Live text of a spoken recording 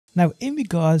Now, in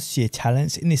regards to your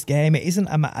talents in this game, it isn't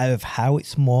a matter of how,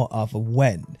 it's more of a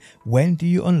when. When do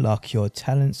you unlock your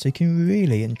talents so you can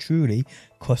really and truly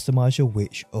customize your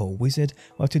witch or wizard?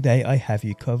 Well, today I have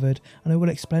you covered and I will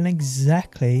explain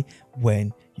exactly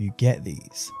when you get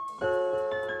these.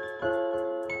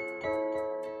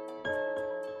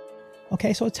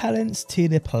 Okay, so talents to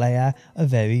the player are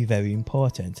very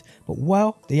important, but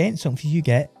well, they ain't something you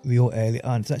get real early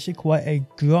on. It's actually quite a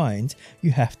grind you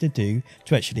have to do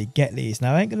to actually get these.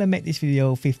 Now, I ain't going to make this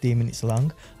video 15 minutes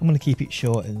long. I'm going to keep it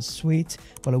short and sweet,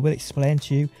 but I will explain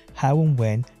to you how and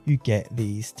when you get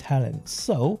these talents.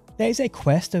 So there is a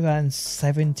quest, around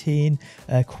 17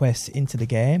 quests into the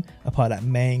game, a part of that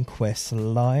main quest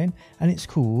line, and it's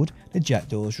called the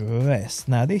Jackdaw's Rest.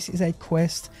 Now, this is a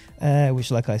quest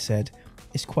which, like I said,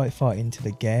 it's quite far into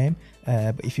the game,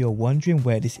 but if you're wondering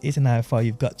where this is and how far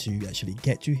you've got to actually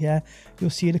get to here, you'll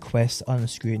see the quest on the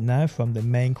screen now, from the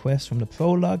main quest, from the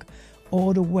prologue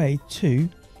all the way to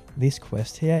this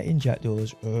quest here in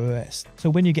Jackdaw's Rest. So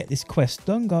when you get this quest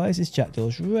done, guys, it's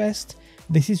Jackdaw's Rest,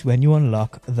 this is when you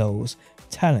unlock those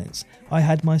talents. I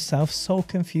had myself so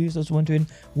confused. I was wondering,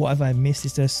 what have I missed?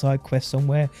 Is there a side quest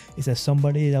somewhere? Is there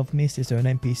somebody that I've missed? Is there an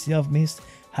NPC I've missed?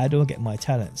 How do I get my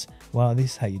talents? Well,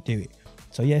 this is how you do it.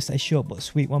 So yes, a short but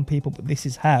sweet one, people, but this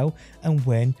is how and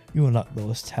when you unlock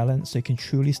those talents so you can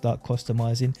truly start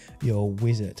customizing your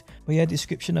wizard. But yeah,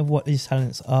 description of what these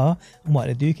talents are and what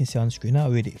they do you can see on screen.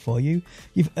 I'll read it for you.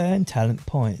 You've earned talent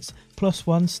points,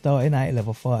 +1 starting at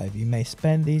level 5. You may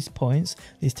spend these points,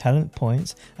 these talent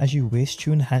points, as you wish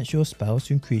to enhance your spells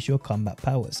to increase your combat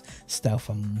powers, stealth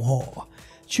and more.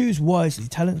 Choose wisely.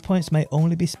 Talent points may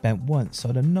only be spent once, so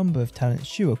the number of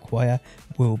talents you acquire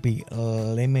will be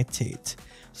limited.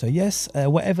 So yes,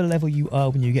 whatever level you are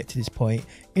when you get to this point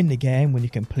in the game, when you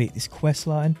complete this quest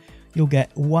line, you'll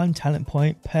get 1 talent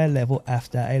point per level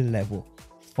after a level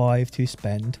 5 to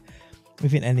spend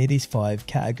within any of these 5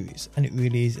 categories, and it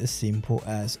really is as simple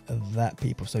as that,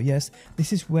 people. So yes,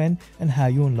 this is when and how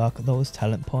you unlock those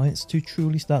talent points to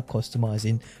truly start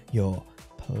customizing your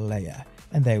player.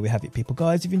 And there we have it, people.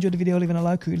 Guys, if you enjoyed the video, leaving a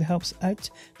like really helps out.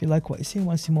 If you like what you see and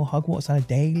want to see more Hogwarts on a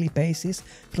daily basis,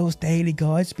 for those daily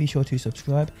guides, be sure to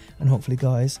subscribe. And hopefully,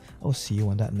 guys, I'll see you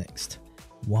on that next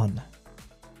one.